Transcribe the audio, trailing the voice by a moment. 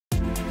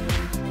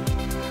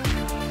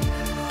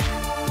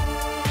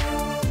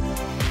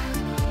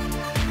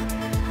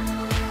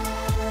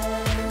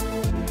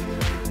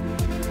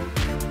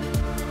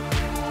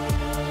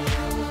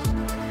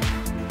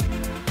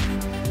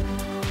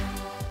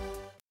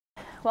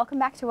Welcome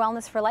back to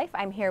Wellness for Life.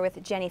 I'm here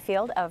with Jenny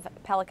Field of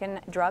Pelican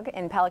Drug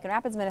in Pelican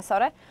Rapids,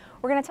 Minnesota.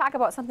 We're going to talk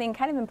about something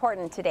kind of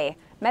important today,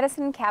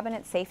 medicine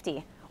cabinet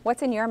safety.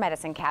 What's in your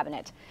medicine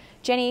cabinet?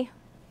 Jenny,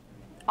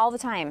 all the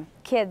time,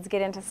 kids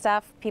get into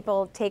stuff,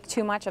 people take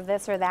too much of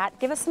this or that.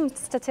 Give us some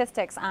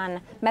statistics on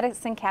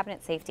medicine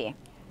cabinet safety.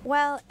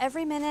 Well,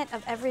 every minute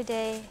of every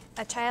day,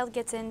 a child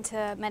gets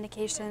into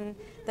medication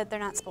that they're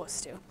not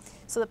supposed to.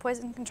 So the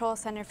Poison Control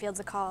Center fields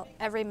a call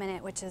every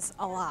minute, which is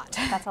a lot.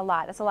 That's a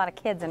lot. That's a lot of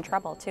kids in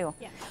trouble, too.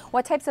 Yeah.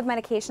 What types of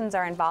medications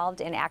are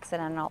involved in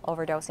accidental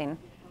overdosing?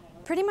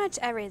 Pretty much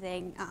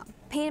everything.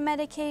 Pain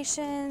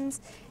medications,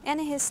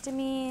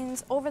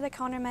 antihistamines,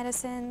 over-the-counter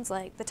medicines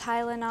like the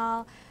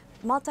Tylenol,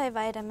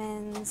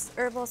 multivitamins,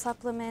 herbal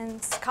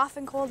supplements, cough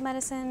and cold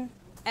medicine,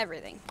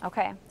 everything.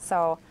 Okay,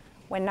 so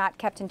when not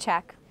kept in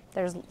check,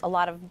 there's a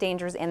lot of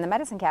dangers in the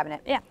medicine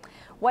cabinet. Yeah.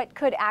 What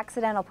could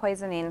accidental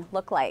poisoning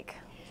look like?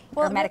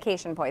 Well, or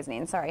medication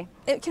poisoning, sorry.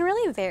 It can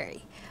really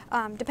vary.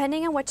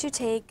 Depending on what you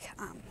take,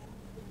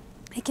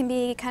 it can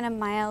be kind of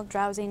mild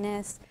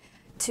drowsiness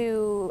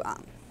to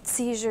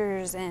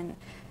seizures and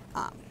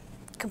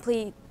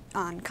complete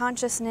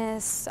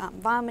unconsciousness,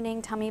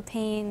 vomiting, tummy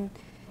pain.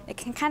 It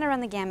can kind of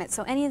run the gamut.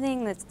 So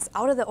anything that's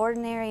out of the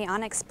ordinary,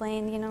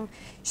 unexplained, you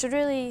should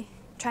really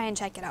try and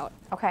check it out.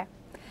 Okay.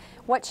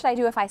 What should I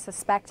do if I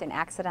suspect an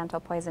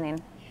accidental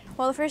poisoning?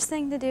 Well, the first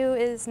thing to do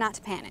is not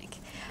to panic.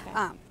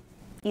 Okay.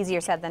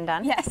 Easier said than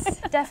done? Yes,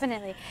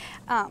 definitely.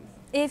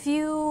 If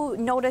you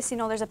notice,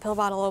 there's a pill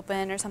bottle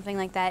open or something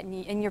like that,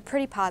 and you're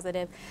pretty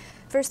positive,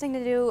 first thing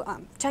to do,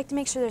 check to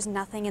make sure there's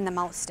nothing in the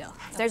mouth still.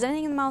 If there's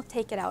anything in the mouth,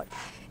 take it out.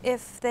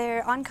 If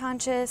they're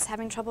unconscious,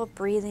 having trouble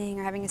breathing,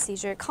 or having a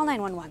seizure, call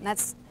 911.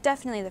 That's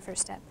definitely the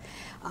first step.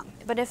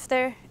 But if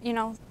they're,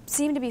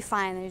 seem to be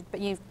fine, but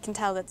you can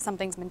tell that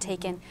something's been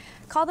taken,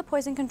 call the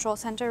Poison Control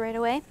Center right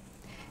away,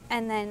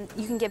 and then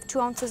you can give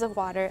 2 ounces of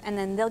water, and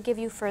then they'll give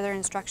you further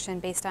instruction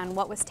based on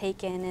what was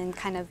taken and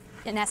kind of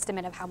an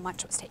estimate of how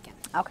much was taken.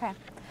 Okay.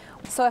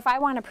 So if I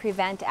want to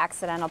prevent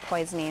accidental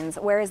poisonings,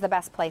 where is the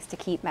best place to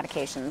keep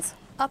medications?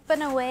 Up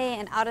and away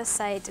and out of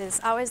sight is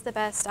always the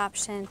best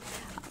option.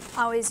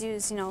 Always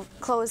use,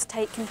 closed,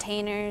 tight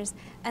containers,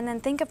 and then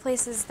think of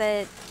places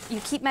that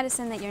you keep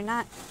medicine that you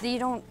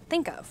don't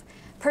think of.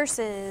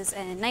 Purses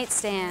and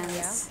nightstands.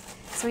 Yeah.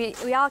 So we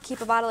all keep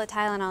a bottle of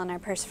Tylenol in our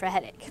purse for a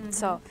headache. Mm-hmm.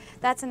 So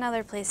that's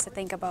another place to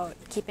think about,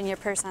 keeping your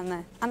purse on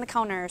the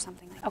counter or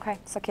something like that. Okay,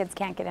 so kids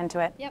can't get into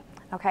it? Yep.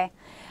 Okay.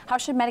 How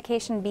should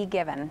medication be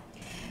given?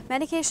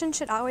 Medication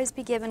should always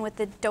be given with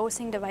the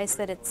dosing device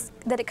that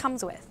it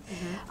comes with.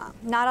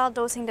 Mm-hmm. Not all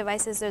dosing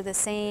devices are the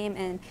same,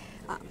 and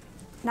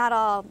not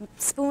all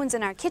spoons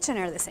in our kitchen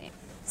are the same.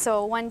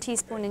 So 1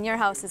 teaspoon in your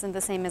house isn't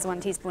the same as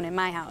 1 teaspoon in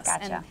my house.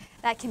 Gotcha. And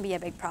that can be a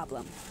big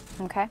problem.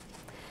 Okay.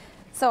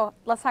 So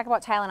let's talk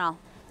about Tylenol.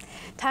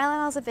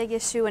 Tylenol is a big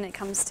issue when it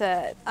comes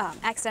to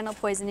accidental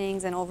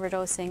poisonings and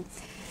overdosing.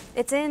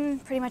 It's in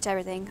pretty much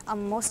everything.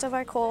 Most of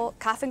our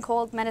cough and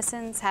cold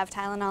medicines have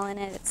Tylenol in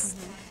it. It's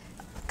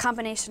a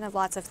combination of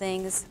lots of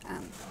things.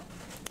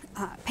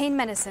 Pain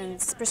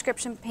medicines,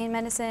 prescription pain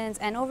medicines,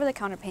 and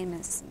over-the-counter pain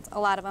medicines. A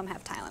lot of them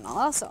have Tylenol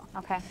also.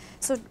 Okay.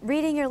 So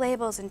reading your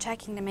labels and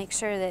checking to make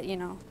sure that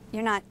you're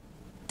not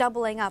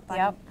doubling up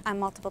on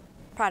multiple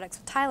products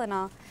with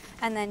Tylenol.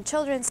 And then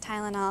children's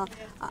Tylenol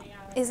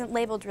isn't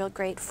labeled real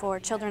great for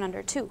children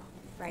under 2.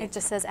 Right. It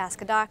just says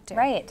ask a doctor.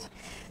 Right.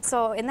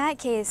 So in that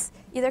case,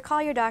 either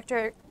call your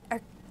doctor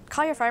or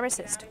call your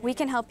pharmacist. We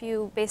can help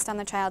you, based on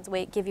the child's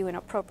weight, give you an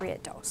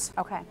appropriate dose.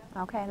 Okay.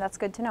 Okay, that's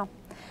good to know.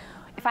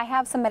 If I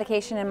have some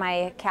medication in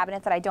my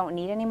cabinet that I don't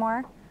need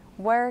anymore,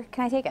 where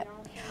can I take it?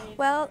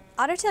 Well,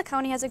 Otter Tail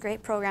County has a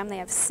great program. They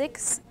have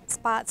 6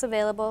 spots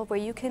available where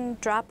you can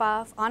drop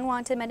off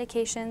unwanted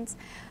medications.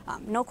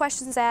 No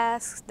questions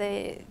asked.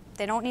 They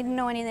don't need to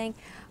know anything.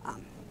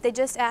 They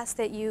just ask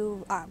that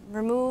you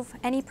remove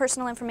any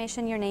personal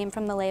information, your name,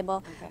 from the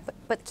label, okay,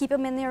 but keep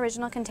them in the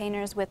original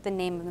containers with the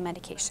name of the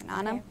medication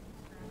on them.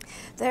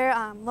 They're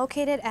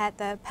located at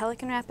the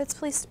Pelican Rapids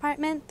Police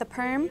Department, the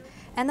PERM,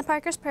 and the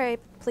Parkers Prairie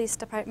Police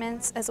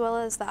Departments, as well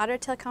as the Otter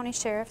Tail County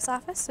Sheriff's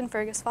Office in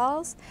Fergus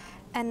Falls,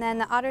 and then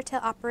the Otter Tail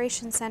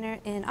Operations Center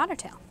in Otter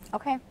Tail.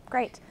 Okay,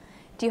 great.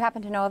 Do you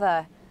happen to know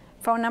the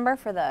phone number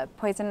for the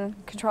Poison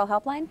Control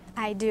Helpline?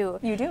 I do.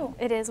 You do?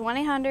 It is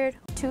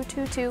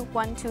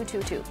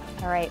 1-800-222-1222.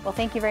 All right. Well,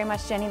 thank you very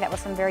much, Jenny. That was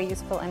some very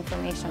useful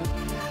information.